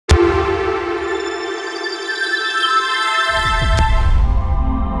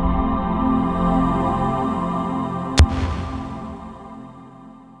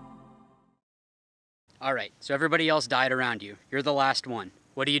All right, so everybody else died around you. You're the last one.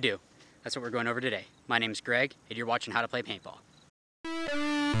 What do you do? That's what we're going over today. My name's Greg, and you're watching How to Play Paintball.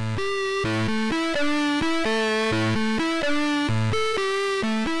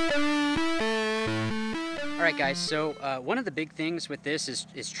 All right, guys, so one of the big things with this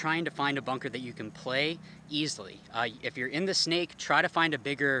is trying to find a bunker that you can play easily. If you're in the snake, try to find a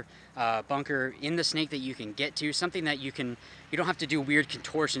bigger bunker in the snake that you can get to, something that you don't have to do weird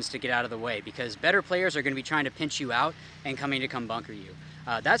contortions to get out of the way, because better players are going to be trying to pinch you out and coming to come bunker you.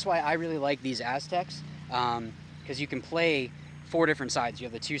 That's why I really like these Aztecs, because you can play 4 different sides. You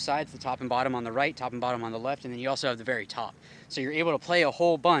have the 2 sides, the top and bottom on the right, top and bottom on the left, and then you also have the very top. So you're able to play a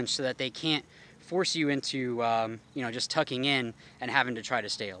whole bunch so that they can't force you into just tucking in and having to try to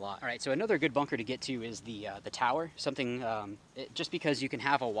stay alive. All right, so another good bunker to get to is the tower. Something just because you can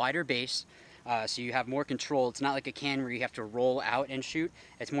have a wider base, so you have more control. It's not like a can where you have to roll out and shoot.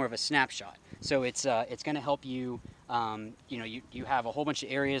 It's more of a snapshot. So it's going to help you. You have a whole bunch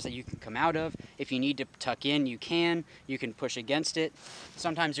of areas that you can come out of. If you need to tuck in, you can. You can push against it.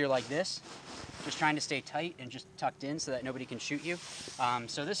 Sometimes you're like this, just trying to stay tight and just tucked in so that nobody can shoot you.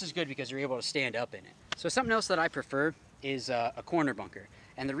 So this is good because you're able to stand up in it. So something else that I prefer is a corner bunker.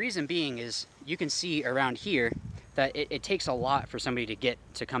 And the reason being is you can see around here that it takes a lot for somebody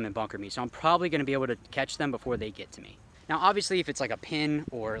to come and bunker me. So I'm probably going to be able to catch them before they get to me. Now, obviously, if it's like a pin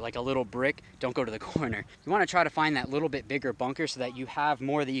or like a little brick, don't go to the corner. You want to try to find that little bit bigger bunker so that you have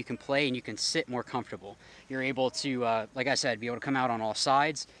more that you can play and you can sit more comfortable. You're able to, like I said, be able to come out on all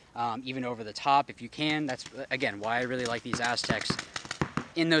sides, even over the top if you can. That's, again, why I really like these Aztecs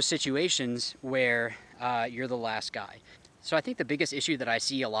in those situations where you're the last guy. So I think the biggest issue that I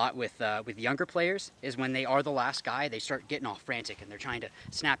see a lot with younger players is when they are the last guy, they start getting all frantic and they're trying to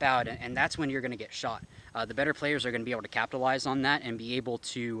snap out, and that's when you're going to get shot. The better players are going to be able to capitalize on that and be able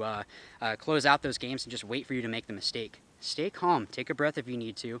to close out those games and just wait for you to make the mistake. Stay calm, take a breath if you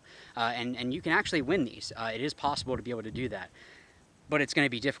need to, and you can actually win these. It is possible to be able to do that, but it's going to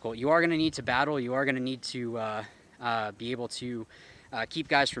be difficult. You are going to need to battle, you are going to need to be able to keep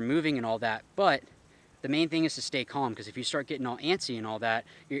guys from moving and all that, but the main thing is to stay calm, because if you start getting all antsy and all that,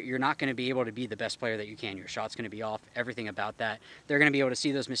 you're not going to be able to be the best player that you can. Your shot's going to be off, everything about that. They're going to be able to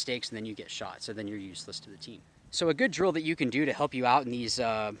see those mistakes, and then you get shot, so then you're useless to the team. So a good drill that you can do to help you out in these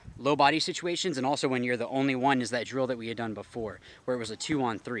low body situations, and also when you're the only one, is that drill that we had done before, where it was a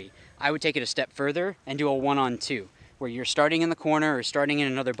 2-on-3. I would take it a step further and do a 1-on-2, where you're starting in the corner or starting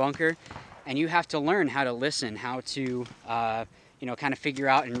in another bunker, and you have to learn how to listen, how to kind of figure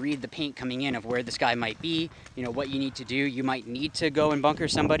out and read the paint coming in of where this guy might be, what you need to do. You might need to go and bunker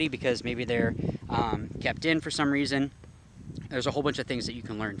somebody because maybe they're kept in for some reason. There's a whole bunch of things that you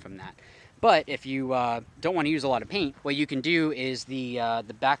can learn from that. But if you don't want to use a lot of paint, what you can do is the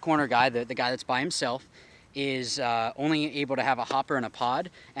back corner guy, the guy that's by himself, is only able to have a hopper and a pod,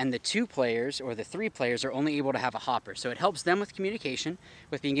 and the 2 players or the 3 players are only able to have a hopper. So it helps them with communication,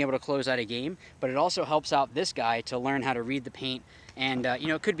 with being able to close out a game, but it also helps out this guy to learn how to read the paint. And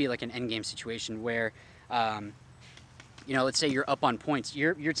it could be like an end game situation where let's say you're up on points.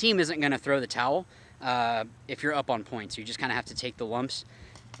 Your team isn't going to throw the towel if you're up on points. You just kind of have to take the lumps.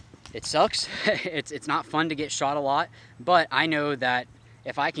 It sucks. It's not fun to get shot a lot, but I know that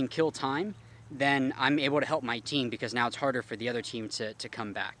if I can kill time, then I'm able to help my team, because now it's harder for the other team to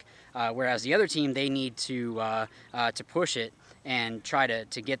come back. Whereas the other team, they need to push it and try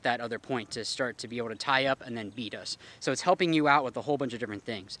to get that other point to start to be able to tie up and then beat us. So it's helping you out with a whole bunch of different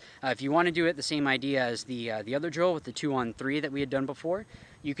things. If you want to do it the same idea as the other drill with the 2-on-3 that we had done before,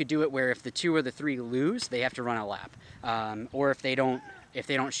 you could do it where if the 2 or the 3 lose, they have to run a lap. Or if they don't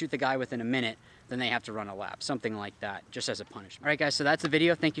shoot the guy within a minute, then they have to run a lap, something like that, just as a punishment. All right, guys, so that's the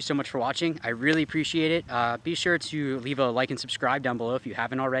video. Thank you so much for watching. I really appreciate it. Be sure to leave a like and subscribe down below if you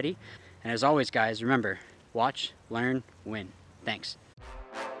haven't already. And as always, guys, remember, watch, learn, win. Thanks.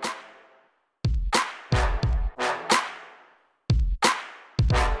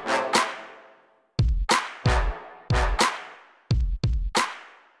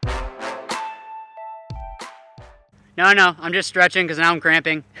 No, I'm just stretching because now I'm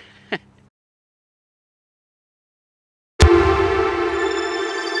cramping.